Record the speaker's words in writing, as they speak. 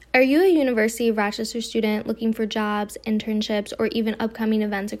Are you a University of Rochester student looking for jobs, internships, or even upcoming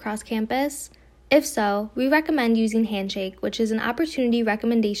events across campus? If so, we recommend using Handshake, which is an opportunity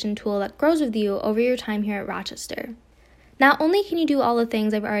recommendation tool that grows with you over your time here at Rochester. Not only can you do all the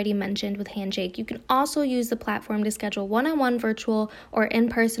things I've already mentioned with Handshake, you can also use the platform to schedule one-on-one virtual or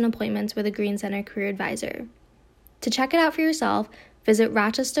in-person appointments with a Green Center career advisor. To check it out for yourself, visit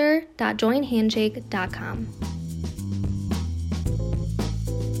rochester.joinhandshake.com.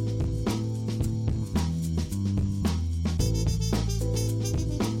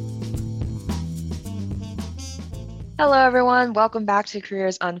 Hello, everyone. Welcome back to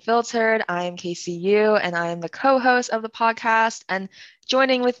Careers Unfiltered. I am Casey Yu, and I am the co-host of the podcast. And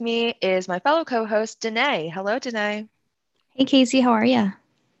joining with me is my fellow co-host, Danae. Hello, Danae. Hey, Casey, how are you?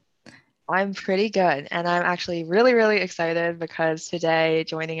 I'm pretty good, and I'm actually really, really excited because today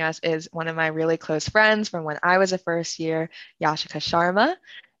joining us is one of my really close friends from when I was a first year, Yashika Sharma.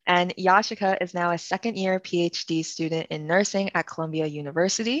 And Yashika is now a second-year PhD student in nursing at Columbia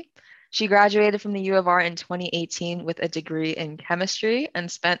University. She graduated from the U of R in 2018 with a degree in chemistry and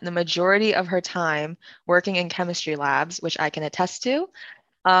spent the majority of her time working in chemistry labs, which I can attest to.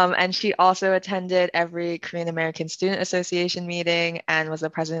 And she also attended every Korean American Student Association meeting and was the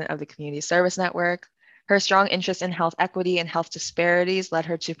president of the Community Service Network. Her strong interest in health equity and health disparities led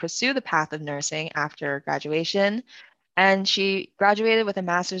her to pursue the path of nursing after graduation. And she graduated with a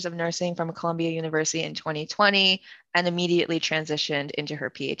master's of nursing from Columbia University in 2020 and immediately transitioned into her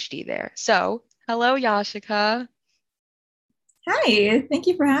PhD there. So, hello, Yashika. Hi, thank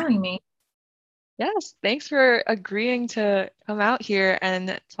you for having me. Yes, thanks for agreeing to come out here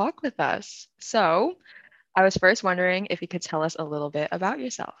and talk with us. So, I was first wondering if you could tell us a little bit about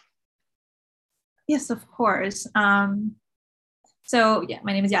yourself. Yes, of course. My name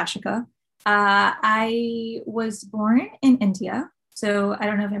is Yashika. I was born in India. So I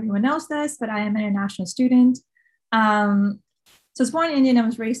don't know if everyone knows this, but I am an international student. So I was born in India and I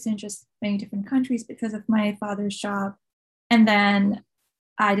was raised in just many different countries because of my father's job. And then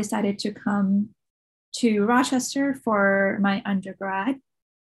I decided to come to Rochester for my undergrad.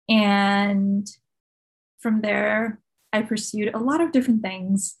 And from there, I pursued a lot of different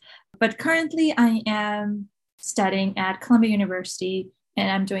things. But currently, I am studying at Columbia University and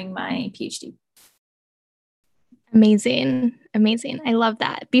I'm doing my PhD. Amazing. Amazing. I love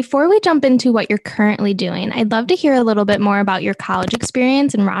that. Before we jump into what you're currently doing, I'd love to hear a little bit more about your college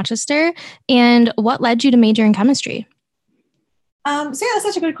experience in Rochester and what led you to major in chemistry. That's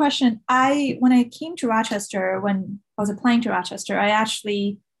such a good question. When I came to Rochester, when I was applying to Rochester, I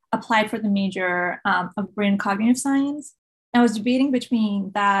actually applied for the major of brain cognitive science. I was debating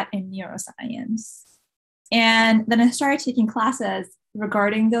between that and neuroscience. And then I started taking classes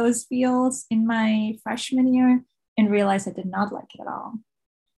regarding those fields in my freshman year and realized I did not like it at all.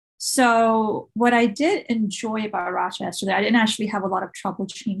 So what I did enjoy about Rochester, that I didn't actually have a lot of trouble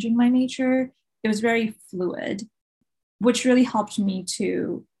changing my major. It was very fluid, which really helped me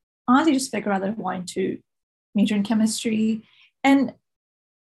to honestly just figure out that I wanted to major in chemistry. And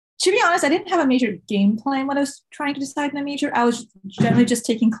to be honest, I didn't have a major game plan when I was trying to decide my major. I was generally just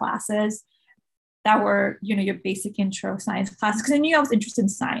taking classes that were, your basic intro science classes, because I knew I was interested in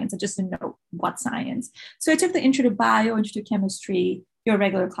science. I just didn't know what science. So I took the intro to bio, intro to chemistry, your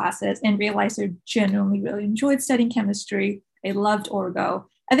regular classes, and realized I genuinely really enjoyed studying chemistry. I loved Orgo.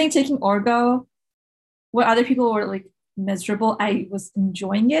 I think taking Orgo, where other people were like miserable, I was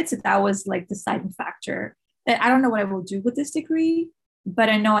enjoying it. So that was like the deciding factor. I don't know what I will do with this degree, but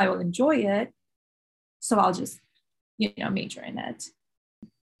I know I will enjoy it. So I'll just, major in it.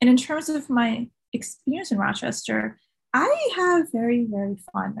 And in terms of my experience in Rochester, I have very, very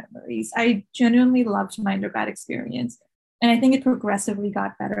fond memories. I genuinely loved my undergrad experience. And I think it progressively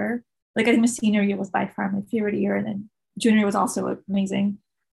got better. Like I think my senior year was by far my favorite year. And then junior was also amazing.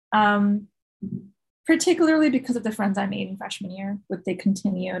 Particularly because of the friends I made in freshman year, which they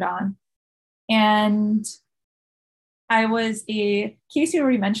continued on. And Casey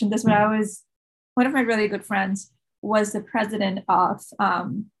already mentioned this, but one of my really good friends was the president of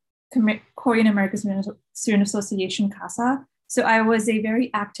Korean American Student Association, CASA. So I was a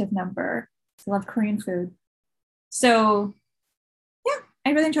very active member. I love Korean food. So yeah,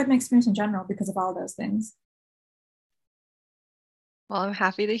 I really enjoyed my experience in general because of all those things. Well, I'm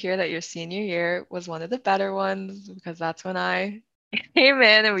happy to hear that your senior year was one of the better ones because that's when I came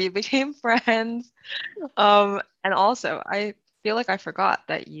in and we became friends. And also, I feel like I forgot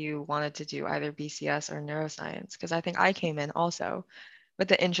that you wanted to do either BCS or neuroscience because I think I came in also with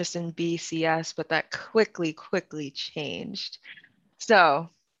the interest in BCS, but that quickly changed. So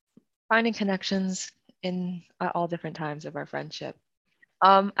finding connections in at all different times of our friendship.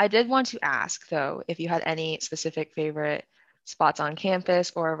 I did want to ask, though, if you had any specific favorite spots on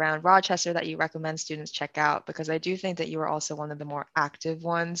campus or around Rochester that you recommend students check out, because I do think that you were also one of the more active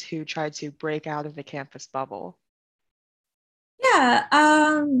ones who tried to break out of the campus bubble.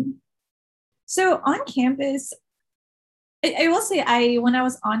 Yeah. So on campus, I will say when I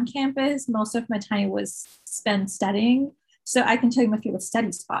was on campus, most of my time was spent studying. So I can tell you my favorite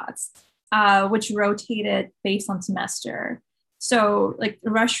study spots, which rotated based on semester. So like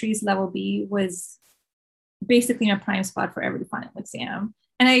Rush Level B was basically a prime spot for every final exam.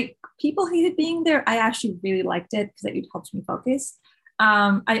 And people hated being there. I actually really liked it because it helped me focus.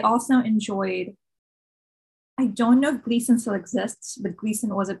 I also enjoyed, I don't know if Gleason still exists, but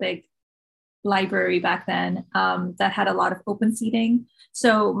Gleason was a big library back then that had a lot of open seating.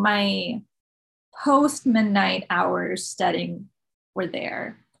 So my post midnight hours studying were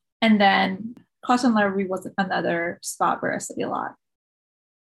there. And then Caution Library was another spot where I studied a lot.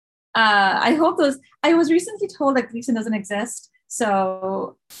 I hope I was recently told that Gleason doesn't exist.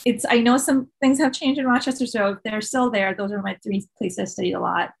 So I know some things have changed in Rochester. So if they're still there, those are my three places I studied a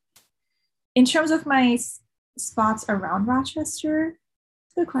lot. In terms of my spots around Rochester,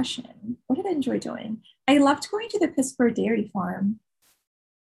 good question. What did I enjoy doing? I loved going to the Pittsburgh Dairy Farm.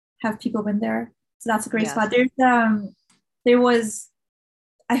 Have people been there? So that's a great spot. There was,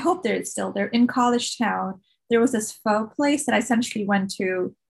 I hope there's still there in College Town. There was this pho place that I essentially went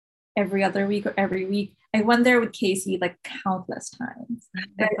to every other week or every week. I went there with Casey like countless times.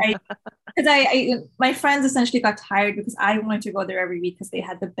 Because my friends essentially got tired because I wanted to go there every week because they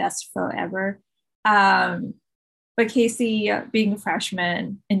had the best pho ever. But Casey, being a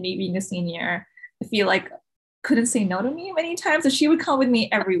freshman and me being a senior, I feel like couldn't say no to me many times. So she would come with me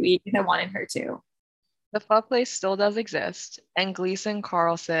every week and I wanted her to. The pho place still does exist, and Gleason,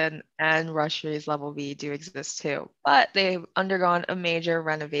 Carlson, and Rush's Level B do exist too. But they've undergone a major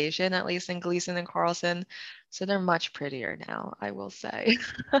renovation, at least in Gleason and Carlson. So they're much prettier now, I will say.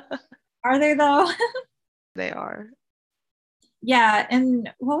 Are they though? They are. Yeah. And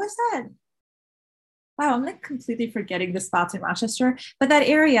what was that? Wow, I'm like completely forgetting the spots in Rochester, but that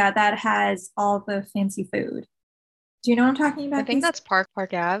area that has all the fancy food. Do you know what I'm talking about? I think that's Park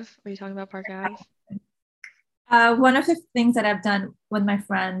Ave. Are you talking about Park Ave? One of the things that I've done with my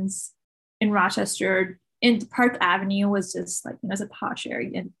friends in Rochester, in Park Avenue, was just like, it's a posh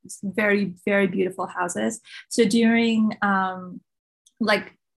area and it's very, very beautiful houses. So during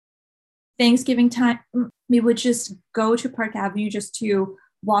like Thanksgiving time, we would just go to Park Avenue just to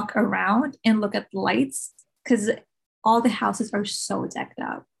walk around and look at the lights because all the houses are so decked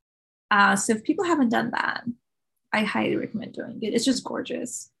up. So if people haven't done that, I highly recommend doing it. It's just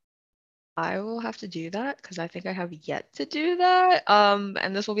gorgeous. I will have to do that because I think I have yet to do that.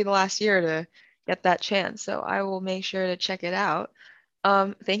 And this will be the last year to get that chance. So I will make sure to check it out.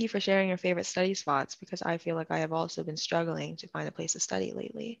 Thank you for sharing your favorite study spots because I feel like I have also been struggling to find a place to study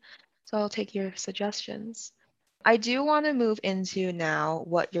lately. So I'll take your suggestions. I do want to move into now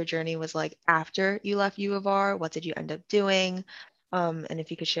what your journey was like after you left U of R. What did you end up doing? And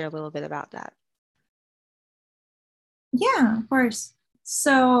if you could share a little bit about that. Yeah, of course.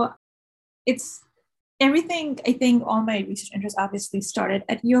 So it's everything. I think all my research interests obviously started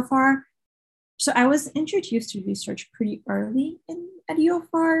at U of R. So I was introduced to research pretty early at U of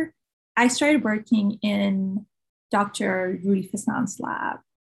R. I started working in Dr. Rudy Fassan's lab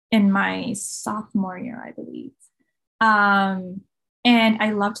in my sophomore year, I believe. And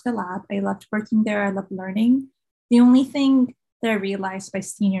I loved the lab. I loved working there. I loved learning. The only thing that I realized by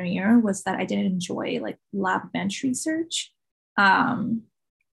senior year was that I didn't enjoy like lab bench research.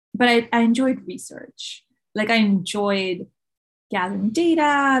 But I enjoyed research. Like I enjoyed gathering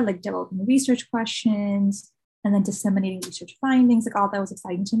data, like developing research questions, and then disseminating research findings. Like all that was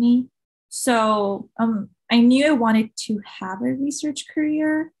exciting to me. So I knew I wanted to have a research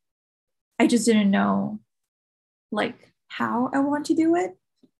career. I just didn't know like how I want to do it.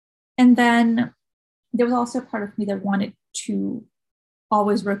 And then there was also a part of me that wanted to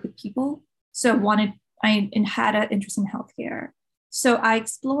always work with people. So I had an interest in healthcare. So I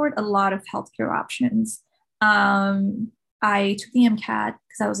explored a lot of healthcare options. I took the MCAT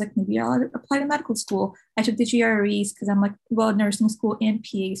because I was like, maybe I'll apply to medical school. I took the GREs because I'm like, well, nursing school and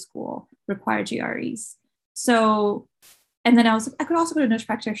PA school require GREs. So, and then I could also go to nurse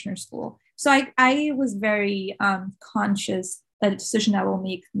practitioner school. So I was very conscious that a decision I will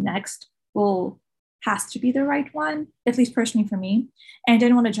make next has to be the right one, at least personally for me. And I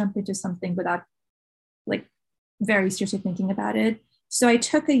didn't want to jump into something without like very seriously thinking about it. So I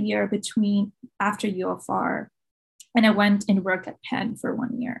took a year after U of R and I went and worked at Penn for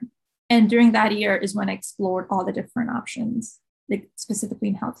 1 year. And during that year is when I explored all the different options. like specifically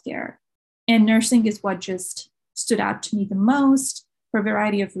in healthcare. And nursing is what just stood out to me the most for a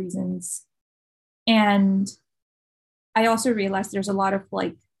variety of reasons. And I also realized there's a lot of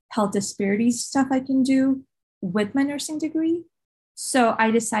like health disparities stuff I can do with my nursing degree. So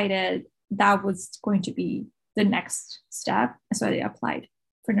I decided that was going to be the next step. So I applied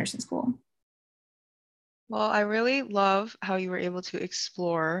for nursing school. Well, I really love how you were able to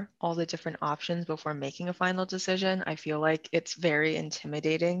explore all the different options before making a final decision. I feel like it's very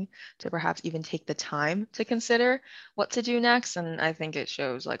intimidating to perhaps even take the time to consider what to do next. And I think it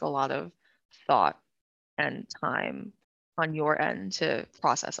shows like a lot of thought and time on your end to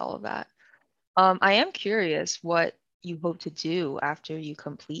process all of that. I am curious what you hope to do after you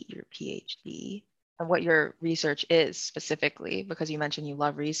complete your PhD and what your research is specifically, because you mentioned you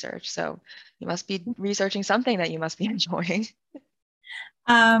love research. So you must be researching something that you must be enjoying.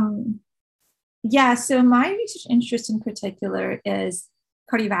 Yeah, so my research interest in particular is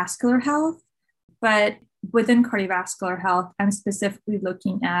cardiovascular health, but within cardiovascular health, I'm specifically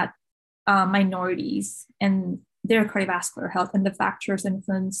looking at minorities and their cardiovascular health and the factors that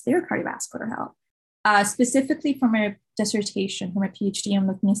influence their cardiovascular health. Specifically for my dissertation, for my PhD, I'm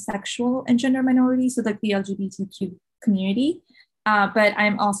looking at sexual and gender minorities, so like the LGBTQ community. But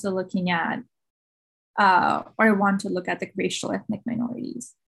I'm also looking at, or I want to look at the racial ethnic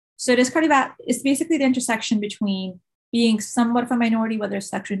minorities. So it's basically the intersection between being somewhat of a minority, whether it's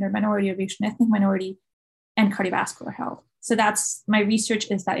sexual gender minority or racial ethnic minority, and cardiovascular health. So that's my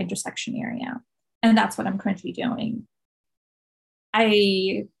research is that intersection area. And that's what I'm currently doing.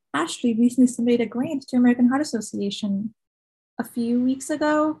 I actually recently submitted a grant to American Heart Association a few weeks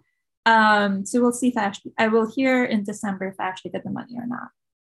ago. So we'll see if I will hear in December if I actually get the money or not.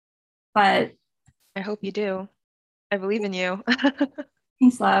 But I hope you do. I believe in you.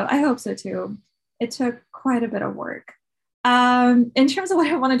 thanks, love. I hope so too. It took quite a bit of work. In terms of what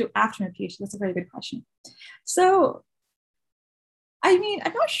I want to do after my PhD, that's a very good question. So, I mean,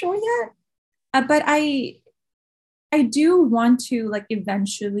 I'm not sure yet, but I do want to like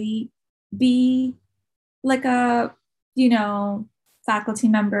eventually be like a, faculty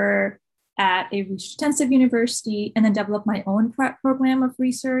member at a research intensive university and then develop my own program of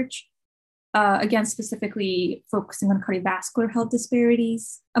research, again, specifically focusing on cardiovascular health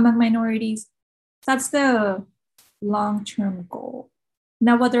disparities among minorities. That's the long-term goal.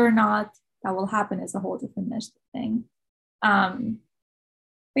 Now, whether or not that will happen is a whole different thing. But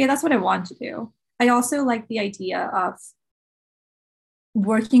yeah, that's what I want to do. I also like the idea of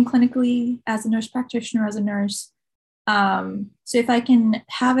working clinically as a nurse practitioner, as a nurse. So if I can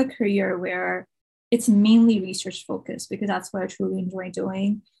have a career where it's mainly research focused, because that's what I truly enjoy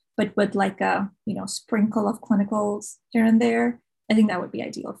doing, but with like a sprinkle of clinicals here and there, I think that would be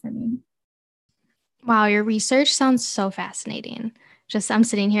ideal for me. Wow, your research sounds so fascinating. I'm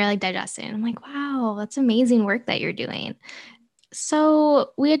sitting here like digesting. I'm like, wow, that's amazing work that you're doing.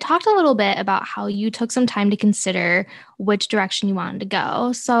 So we had talked a little bit about how you took some time to consider which direction you wanted to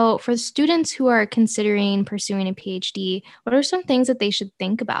go. So for students who are considering pursuing a PhD, what are some things that they should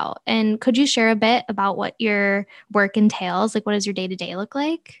think about? And could you share a bit about what your work entails? Like, what does your day-to-day look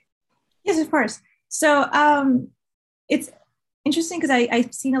like? Yes, of course. So it's interesting because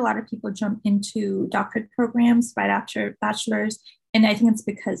I've seen a lot of people jump into doctorate programs right after bachelor's. And I think it's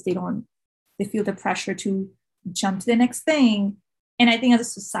because they feel the pressure to jump to the next thing. And I think as a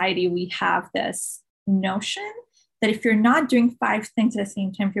society, we have this notion that if you're not doing 5 things at the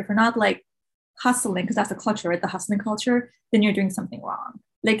same time, if you're not like hustling, because that's the culture, right? The hustling culture, then you're doing something wrong.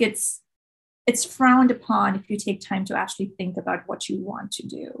 Like it's frowned upon if you take time to actually think about what you want to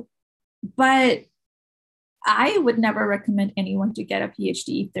do. But I would never recommend anyone to get a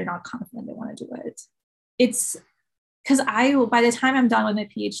PhD if they're not confident they want to do it. It's because by the time I'm done with my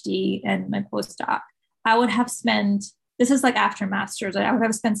PhD and my postdoc, I would have spent, this is like after master's, I would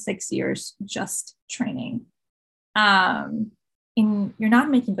have spent 6 years just training. And you're not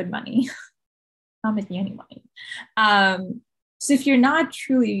making good money, not making any money. So if you're not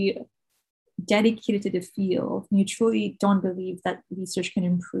truly dedicated to the field, you truly don't believe that research can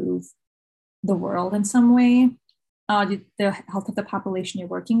improve the world in some way, the health of the population you're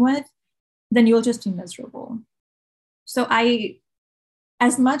working with, then you'll just be miserable. So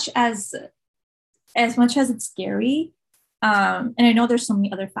as much as it's scary, and I know there's so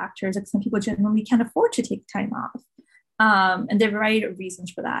many other factors, like some people generally can't afford to take time off, and there are a variety of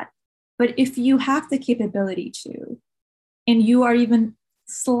reasons for that. But if you have the capability to, and you are even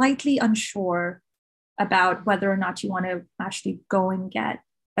slightly unsure about whether or not you want to actually go and get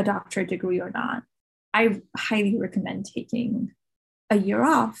a doctorate degree or not, I highly recommend taking a year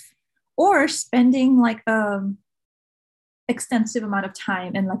off or spending like a extensive amount of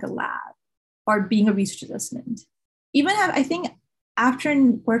time in like a lab or being a research assistant. Even I think after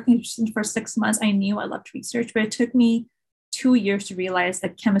working for 6 months, I knew I loved research, but it took me 2 years to realize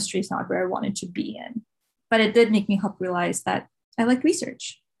that chemistry is not where I wanted to be in. But it did make me help realize that I like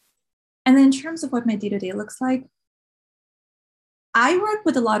research. And then in terms of what my day-to-day looks like, I work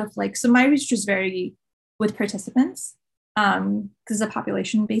with a lot of so my research is very with participants because it's a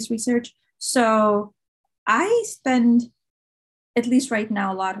population-based research. So I spend, at least right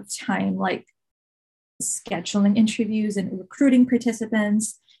now, a lot of time scheduling interviews and recruiting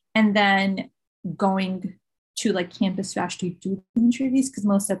participants, and then going to campus to actually do interviews because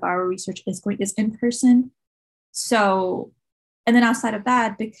most of our research is in person. So, and then outside of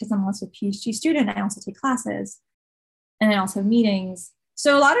that, because I'm also a PhD student, I also take classes and then also have meetings.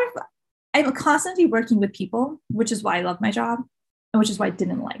 So I'm constantly working with people, which is why I love my job, and which is why I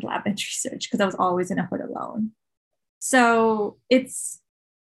didn't like lab-based research because I was always in a hood alone. So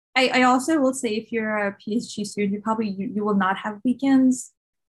I also will say if you're a PhD student, you will not have weekends.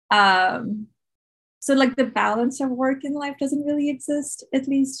 So the balance of work and life doesn't really exist, at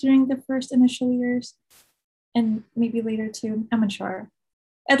least during the first initial years, and maybe later too. I'm unsure.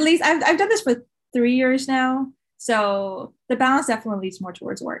 At least I've done this for 3 years now, so the balance definitely leads more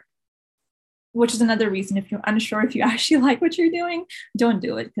towards work, which is another reason if you're unsure if you actually like what you're doing, don't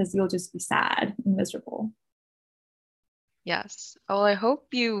do it because you'll just be sad and miserable. Yes. Well, I hope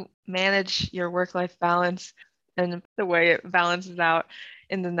you manage your work-life balance and the way it balances out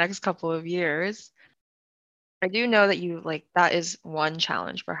in the next couple of years. I do know that that is one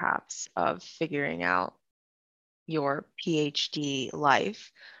challenge perhaps of figuring out your PhD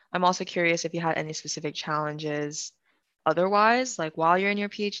life. I'm also curious if you had any specific challenges otherwise, while you're in your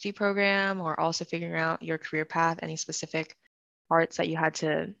PhD program or also figuring out your career path, any specific parts that you had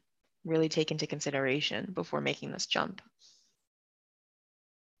to really take into consideration before making this jump.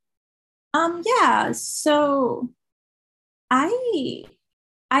 Yeah, so I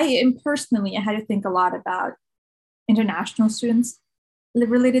am personally, I had to think a lot about international students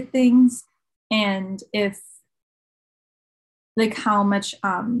related things, and if how much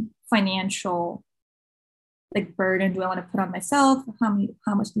financial burden do I want to put on myself,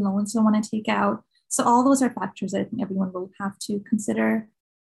 how much loans do I want to take out. So all those are factors that I think everyone will have to consider.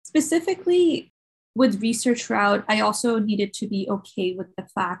 Specifically with research route, I also needed to be okay with the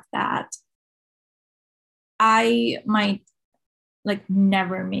fact that I might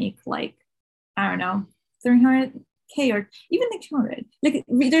never make I don't know, 300K or even 200.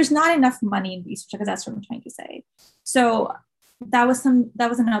 There's not enough money in research because that's what I'm trying to say. So that was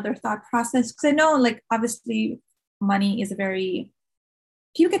another thought process because I know obviously money is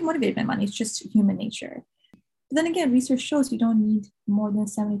people get motivated by money. It's just human nature. But then again, research shows you don't need more than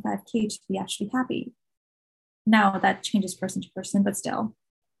 75K to be actually happy. Now that changes person to person, but still.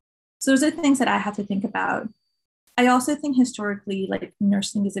 So those are things that I have to think about. I also think historically,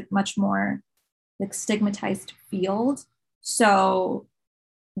 nursing is a much more stigmatized field. So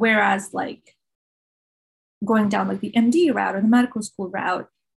whereas going down the MD route or the medical school route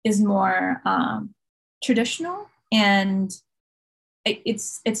is more traditional, and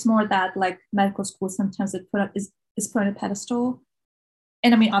it's more that medical school sometimes is put on a pedestal.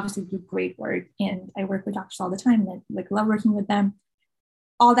 And I mean, obviously, do great work, and I work with doctors all the time, and I love working with them.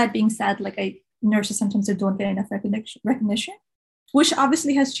 All that being said, nurses sometimes don't get enough recognition, which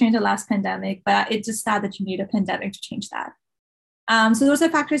obviously has changed the last pandemic, but it's just sad that you need a pandemic to change that. So those are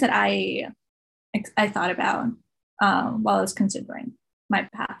factors that I thought about while I was considering my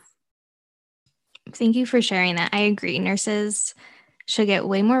path. Thank you for sharing that. I agree. Nurses should get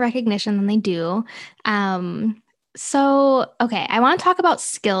way more recognition than they do. Okay, I want to talk about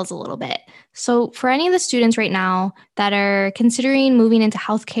skills a little bit. So for any of the students right now that are considering moving into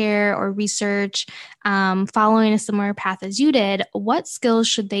healthcare or research, following a similar path as you did, what skills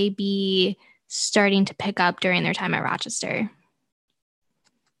should they be starting to pick up during their time at Rochester?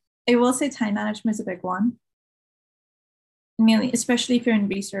 I will say time management is a big one. Mainly, especially if you're in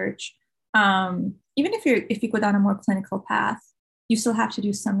research. Even if you go down a more clinical path, you still have to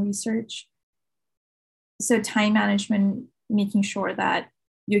do some research. So time management, making sure that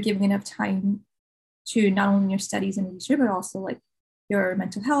you're giving enough time to not only your studies and research, but also your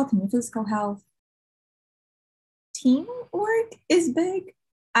mental health and your physical health. Teamwork is big.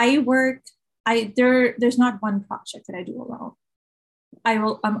 There's not one project that I do alone.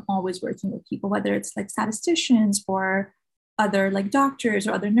 I'm always working with people, whether it's statisticians or other doctors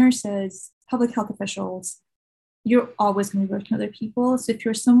or other nurses, public health officials. You're always going to be working with other people. So if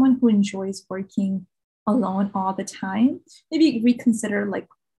you're someone who enjoys working alone all the time, maybe reconsider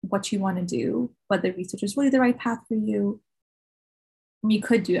what you want to do, whether research is really the right path for you. you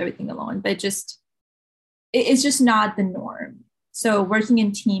could do everything alone, but it's just not the norm. So working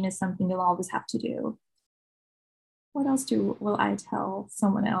in team is something you'll always have to do. What else will I tell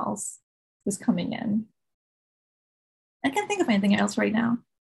someone else who's coming in? I can't think of anything else right now,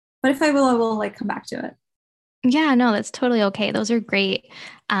 but if I will like come back to it. Yeah, no, that's totally okay. Those are great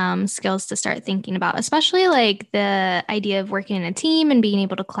skills to start thinking about, especially like the idea of working in a team and being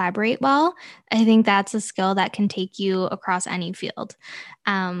able to collaborate well. I think that's a skill that can take you across any field.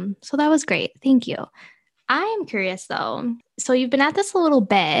 So that was great. Thank you. I am curious though. So you've been at this a little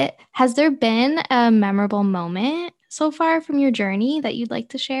bit. Has there been a memorable moment so far from your journey that you'd like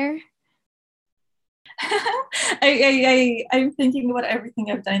to share? I'm thinking about everything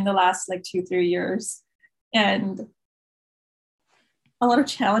I've done in the last like 2-3 years, and a lot of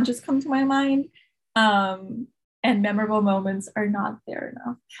challenges come to my mind. And memorable moments are not there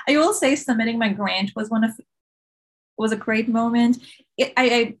enough. I will say submitting my grant was a great moment.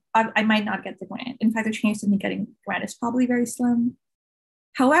 I might not get the grant. In fact, the chance of me getting grant is probably very slim.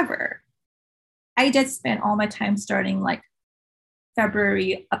 However, I did spend all my time starting like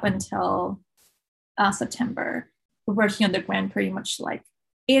February up until September working on the grant pretty much like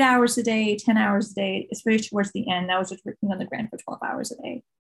 8 hours a day, 10 hours a day, especially towards the end. I was just working on the grant for 12 hours a day.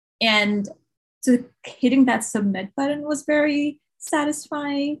 And so hitting that submit button was very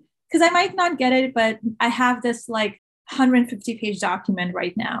satisfying because I might not get it, but I have this like 150-page document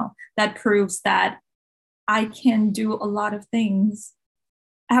right now that proves that I can do a lot of things.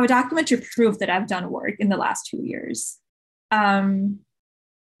 I have a document to prove that I've done work in the last 2 years. And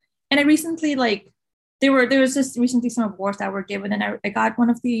I recently there was just recently some awards that were given, and I got one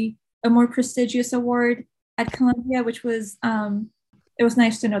of a more prestigious award at Columbia, which was it was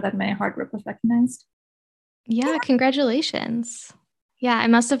nice to know that my hard work was recognized. Yeah, congratulations. Yeah, it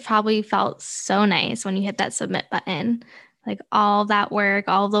must have probably felt so nice when you hit that submit button. Like all that work,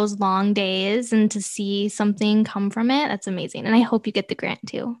 all those long days, and to see something come from it, that's amazing. And I hope you get the grant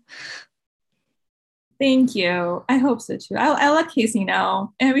too. Thank you. I hope so too. I'll let Casey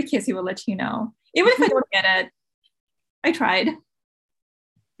know, and maybe Casey will let you know. Even if I don't get it, I tried.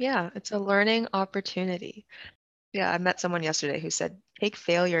 Yeah, it's a learning opportunity. Yeah, I met someone yesterday who said, take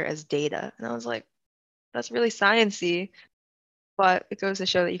failure as data. And I was like, that's really sciencey, but it goes to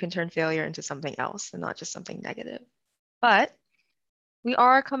show that you can turn failure into something else and not just something negative. But we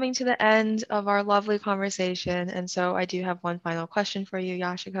are coming to the end of our lovely conversation. And so I do have one final question for you,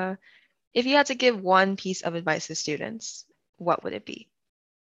 Yashika. If you had to give one piece of advice to students, what would it be?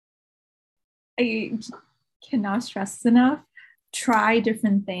 I cannot stress enough. Try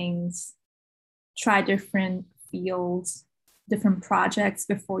different things. Try different fields, different projects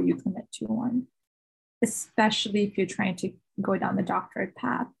before you commit to one, especially if you're trying to go down the doctorate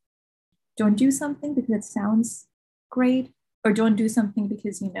path. Don't do something because it sounds great, or don't do something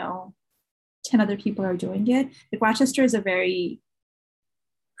because 10 other people are doing it. Like Rochester is a very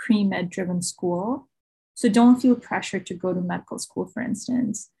pre-med driven school, so don't feel pressured to go to medical school, for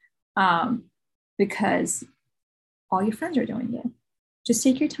instance, because all your friends are doing it. Just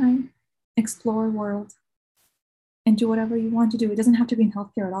take your time, explore the world, and do whatever you want to do. It doesn't have to be in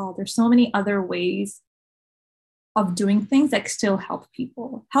healthcare at all. There's so many other ways of doing things that still help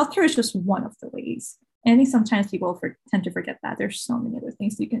people. Healthcare is just one of the ways. And I think sometimes people tend to forget that there's so many other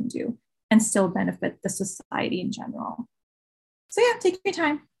things you can do and still benefit the society in general. So yeah, take your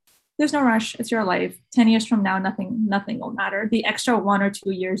time. There's no rush. It's your life. 10 years from now, nothing will matter. The extra 1 or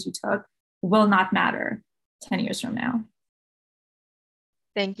 2 years you took will not matter 10 years from now.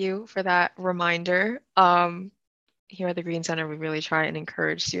 Thank you for that reminder. Here at the Green Center, we really try and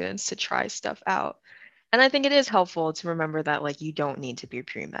encourage students to try stuff out. And I think it is helpful to remember that you don't need to be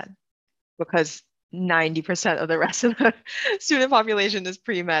pre-med, because 90% of the rest of the student population is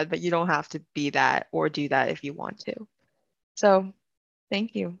pre-med, but you don't have to be that or do that if you want to. So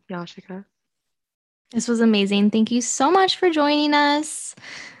thank you, Yashika. This was amazing. Thank you so much for joining us.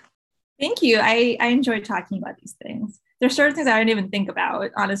 Thank you. I enjoyed talking about these things. There's certain things I didn't even think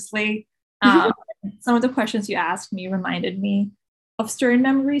about, honestly. Some of the questions you asked me reminded me of certain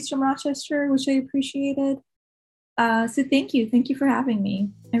memories from Rochester, which I appreciated. So thank you. Thank you for having me.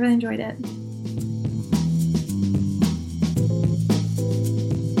 I really enjoyed it.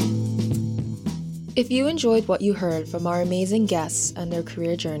 If you enjoyed what you heard from our amazing guests and their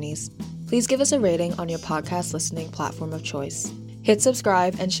career journeys, please give us a rating on your podcast listening platform of choice. Hit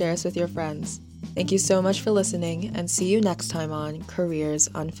subscribe and share us with your friends. Thank you so much for listening, and see you next time on Careers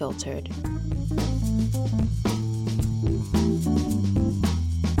Unfiltered.